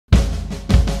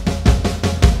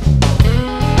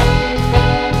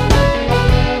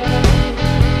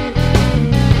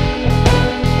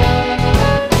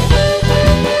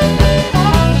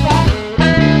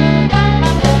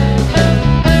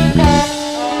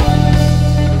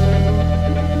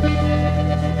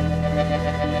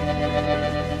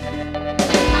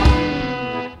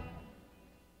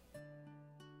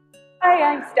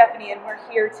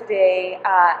today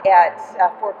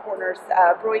at Four Corners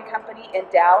Brewing Company in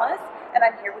Dallas, and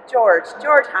I'm here with George.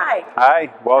 George, hi.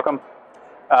 Hi, welcome.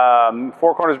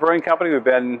 Four Corners Brewing Company, we've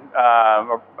been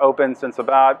open since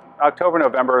about October,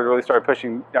 November. We really started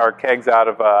pushing our kegs out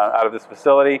of this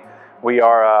facility. We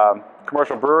are a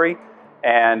commercial brewery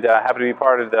and happen to be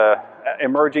part of the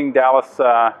emerging Dallas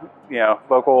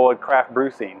local craft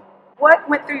brew scene. What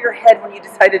went through your head when you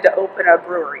decided to open a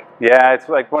brewery? Yeah, it's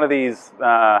like one of these,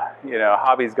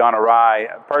 hobbies gone awry.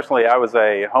 Personally, I was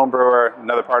a home brewer.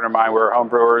 Another partner of mine, we were home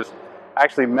brewers. I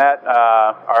actually met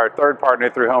our third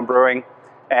partner through home brewing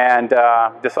and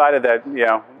decided that,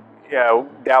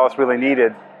 Dallas really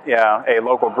needed, a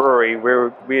local brewery.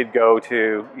 We'd go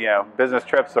to, business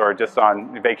trips or just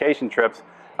on vacation trips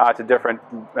to different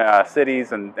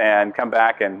cities and come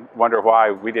back and wonder why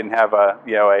we didn't have a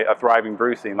thriving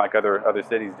brew scene like other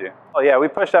cities do. Well, yeah, we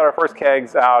pushed out our first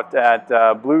kegs out at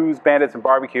Blues, Bandits, and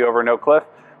Barbecue over in Oak Cliff.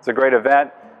 It's a great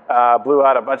event. Blew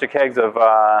out a bunch of kegs of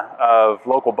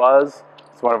local Buzz.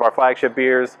 It's one of our flagship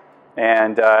beers,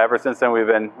 and ever since then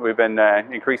we've been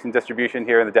increasing distribution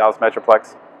here in the Dallas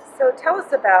metroplex. So tell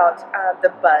us about the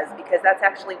Buzz, because that's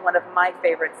actually one of my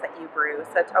favorites that you brew.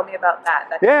 So tell me about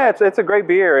that. Yeah, it's a great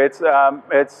beer. We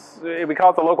call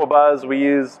it the local Buzz. We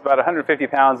use about 150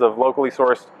 pounds of locally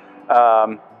sourced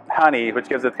honey, which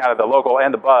gives it kind of the local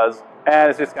and the buzz,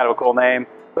 and it's just kind of a cool name.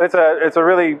 But it's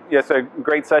a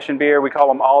great session beer. We call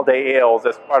them all day ales.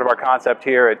 That's part of our concept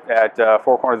here at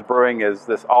Four Corners Brewing. Is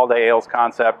this all day ales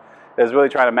concept is really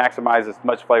trying to maximize as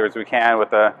much flavor as we can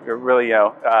with a really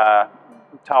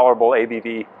tolerable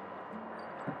ABV.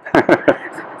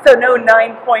 So no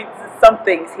 9 points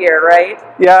somethings here, right?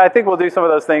 Yeah, I think we'll do some of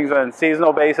those things on a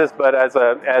seasonal basis, but as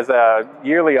a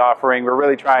yearly offering, we're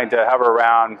really trying to hover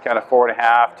around kind of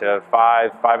 4.5 to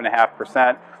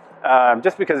 5.5%.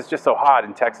 Just because it's just so hot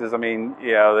in Texas. I mean,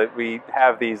 that we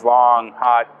have these long,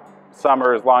 hot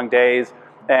summers, long days,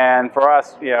 and for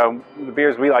us, the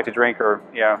beers we like to drink are,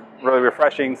 really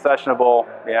refreshing, sessionable.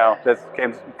 This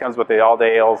comes with the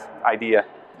all-day ales idea.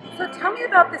 So tell me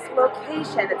about this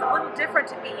location. It's a little different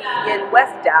to be in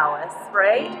West Dallas,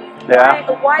 right? Yeah.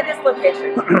 Why this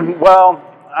location? Well,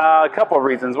 a couple of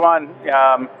reasons. One,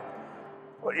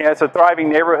 it's a thriving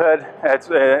neighborhood. It's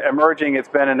emerging. It's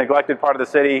been a neglected part of the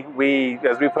city.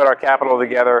 As we put our capital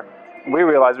together, we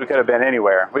realized we could have been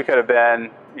anywhere. We could have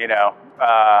been, we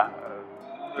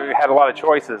had a lot of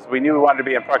choices. We knew we wanted to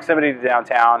be in proximity to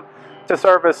downtown to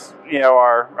service,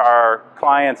 our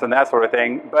clients and that sort of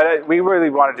thing. But we really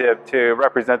wanted to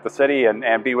represent the city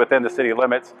and be within the city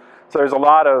limits. So there's a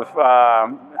lot of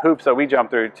hoops that we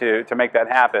jumped through to make that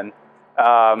happen.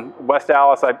 West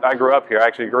Dallas, I grew up here. I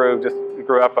actually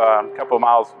grew up a couple of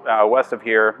miles west of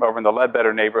here, over in the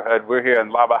Ledbetter neighborhood. We're here in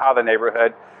La Bajada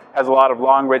neighborhood. Has a lot of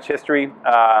long, rich history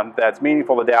that's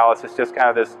meaningful to Dallas. It's just kind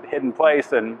of this hidden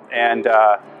place and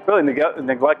really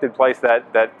neglected place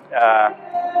that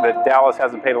Dallas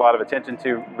hasn't paid a lot of attention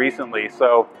to recently.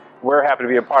 So we're happy to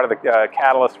be a part of the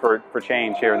catalyst for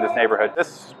change here in this neighborhood.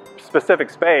 This specific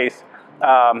space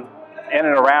in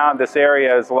and around this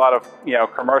area is a lot of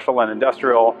commercial and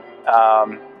industrial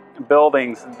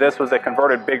buildings. This was a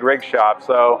converted big rig shop.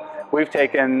 So we've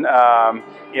taken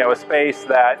a space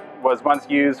that was once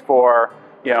used for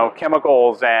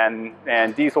chemicals and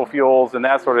diesel fuels and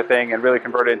that sort of thing, and really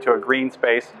converted into a green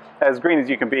space, as green as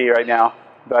you can be right now.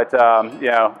 But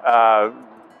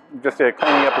just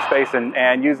cleaning up the space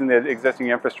and using the existing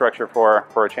infrastructure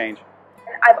for a change.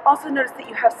 I've also noticed that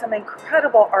you have some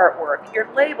incredible artwork. Your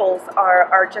labels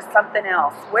are just something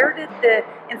else. Where did the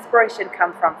inspiration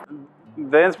come from?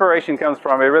 The inspiration comes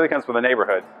from the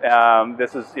neighborhood.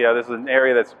 This is an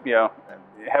area that's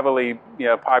heavily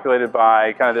populated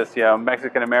by kind of this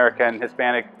Mexican American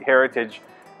Hispanic heritage,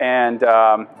 and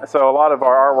so a lot of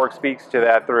our artwork speaks to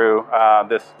that through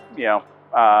this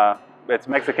it's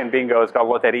Mexican bingo. It's called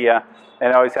Loteria,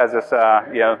 and it always has this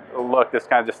look, this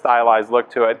kind of just stylized look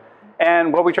to it.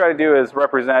 And what we try to do is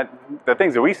represent the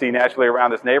things that we see naturally around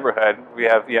this neighborhood. We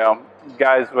have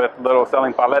guys with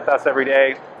selling paletas every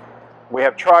day. We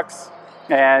have trucks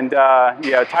and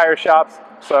tire shops.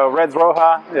 So Red's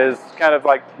Roja is kind of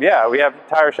like, we have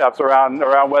tire shops around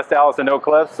West Dallas and Oak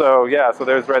Cliff. So so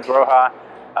there's Red's Roja.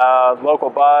 Local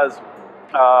Buzz.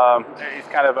 It's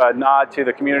kind of a nod to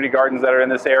the community gardens that are in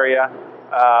this area.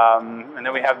 And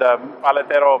then we have the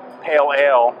Paletero Pale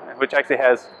Ale, which actually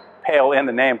has pale in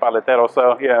the name, Paletero.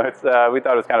 So we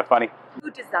thought it was kind of funny.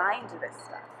 Who designed this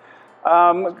stuff?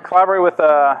 Collaborate with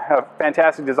a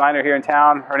fantastic designer here in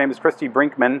town. Her name is Christy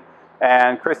Brinkman.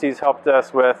 And Christy's helped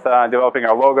us with developing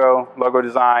our logo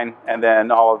design, and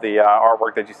then all of the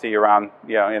artwork that you see around,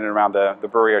 in and around the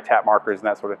brewery, or tap markers and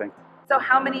that sort of thing. So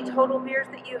how many total beers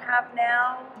that you have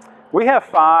now? We have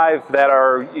 5 that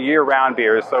are year-round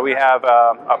beers. So we have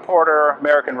a Porter,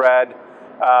 American Red,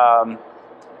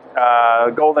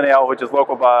 Golden Ale, which is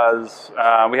local buzz.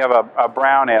 We have a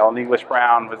brown ale, an English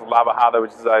brown, which is La Bajada,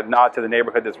 which is a nod to the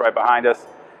neighborhood that's right behind us,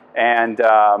 and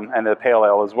the pale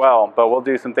ale as well. But we'll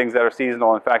do some things that are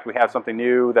seasonal. In fact, we have something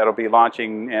new that'll be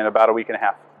launching in about a week and a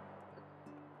half.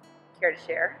 Care to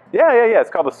share? Yeah. It's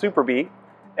called the Super Beat,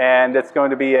 and it's going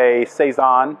to be a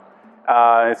saison.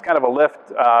 It's kind of a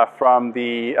lift from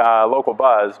the local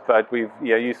buzz, but we've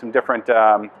used some different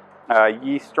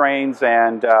yeast strains,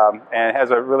 and it has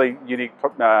a really unique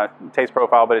taste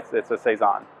profile, but it's a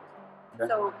saison.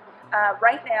 So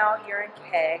right now you're in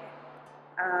keg.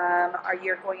 Are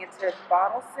you going into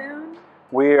bottle soon?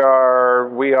 We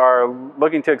are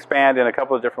looking to expand in a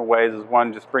couple of different ways.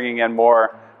 One, just bringing in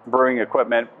more brewing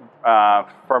equipment,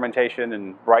 fermentation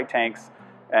and bright tanks,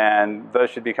 and those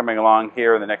should be coming along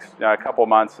here in the next couple of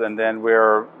months. And then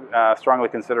we're strongly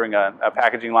considering a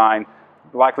packaging line,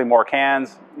 likely more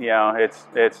cans.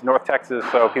 It's North Texas,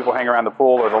 so people hang around the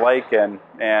pool or the lake, and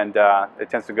it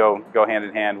tends to go hand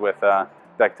in hand with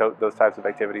those types of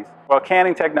activities. Well,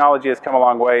 canning technology has come a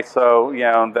long way, so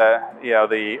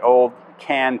the old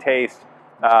can taste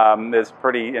is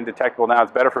pretty indetectable now.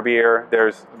 It's better for beer.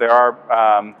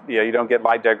 You don't get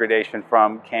light degradation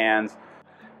from cans.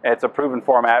 It's a proven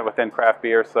format within craft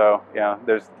beer, so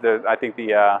I think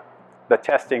the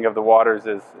testing of the waters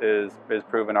is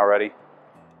proven already.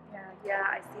 Yeah,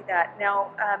 I see that. Now,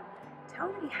 tell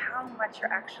me how much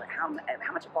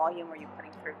how much volume are you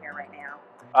putting through here right now?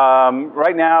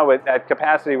 Right now, at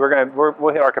capacity,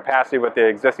 we'll hit our capacity with the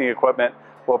existing equipment.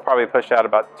 We'll probably push out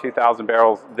about 2,000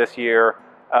 barrels this year,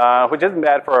 which isn't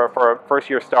bad for a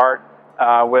first-year start.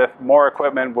 With more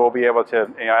equipment, we'll be able to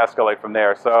escalate from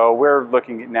there. So we're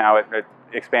looking now at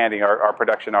expanding our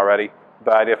production already.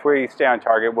 But if we stay on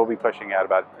target, we'll be pushing out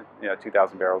about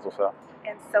 2,000 barrels or so.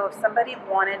 And so if somebody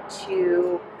wanted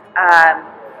to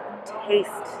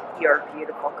taste your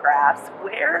beautiful crafts,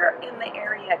 where in the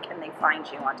area can they find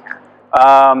you on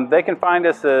tap? They can find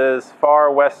us as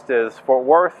far west as Fort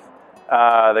Worth.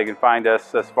 They can find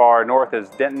us as far north as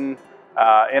Denton.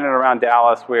 In and around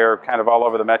Dallas, we're kind of all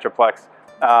over the metroplex.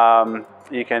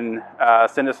 You can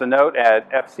send us a note at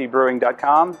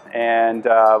fcbrewing.com and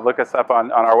look us up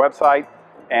on our website,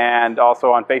 and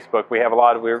also on Facebook.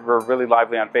 We're really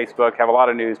lively on Facebook, have a lot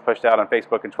of news pushed out on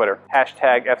Facebook and Twitter.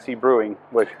 Hashtag FCBrewing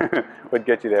would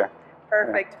get you there.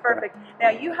 Perfect. Now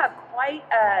you have quite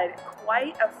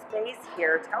a space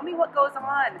here. Tell me what goes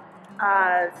on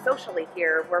socially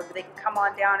here, where they can come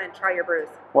on down and try your brews.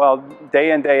 Well,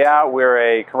 day in, day out, we're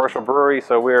a commercial brewery,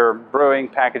 so we're brewing,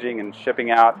 packaging, and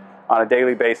shipping out on a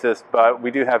daily basis, but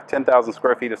we do have 10,000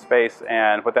 square feet of space,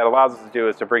 and what that allows us to do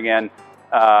is to bring in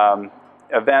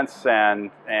events,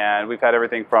 and we've had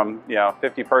everything from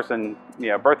 50-person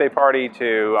birthday party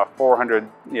to a 400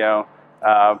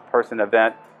 person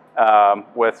event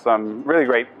with some really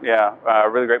great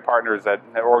partners that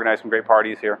organize some great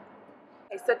parties here.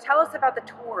 Okay, so tell us about the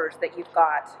tours that you've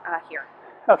got here.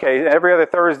 Okay, every other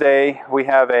Thursday we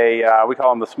have we call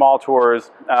them the small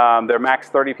tours. They're max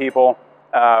 30 people.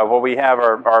 What we have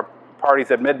are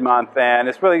parties at mid-month, and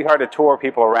it's really hard to tour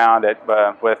people around it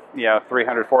with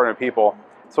 300, 400 people.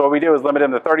 So what we do is limit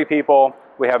them to 30 people.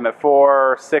 We have them at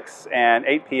 4, 6, and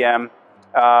 8 p.m.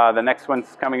 The next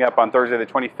one's coming up on Thursday the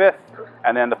 25th,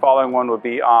 and then the following one would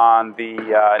be on the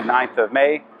 9th of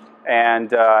May.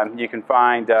 And you can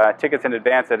find tickets in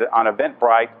advance on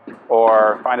Eventbrite,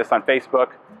 or find us on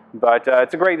Facebook. But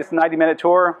it's a 90-minute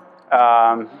tour.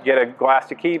 Get a glass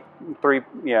to keep, three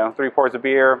pours of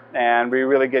beer, and we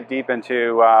really get deep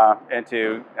into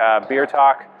beer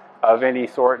talk of any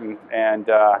sort, and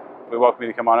we welcome you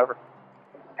to come on over.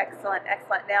 Excellent.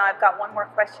 Now I've got one more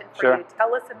question for you.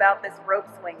 Tell us about this rope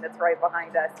swing that's right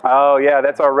behind us. Oh yeah,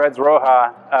 that's our Reds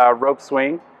Roja rope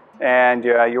swing, and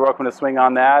you're welcome to swing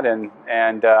on that, and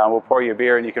we'll pour you a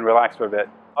beer and you can relax for a bit.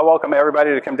 I welcome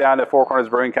everybody to come down to Four Corners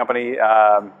Brewing Company.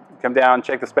 Come down,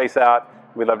 check the space out.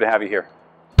 We'd love to have you here.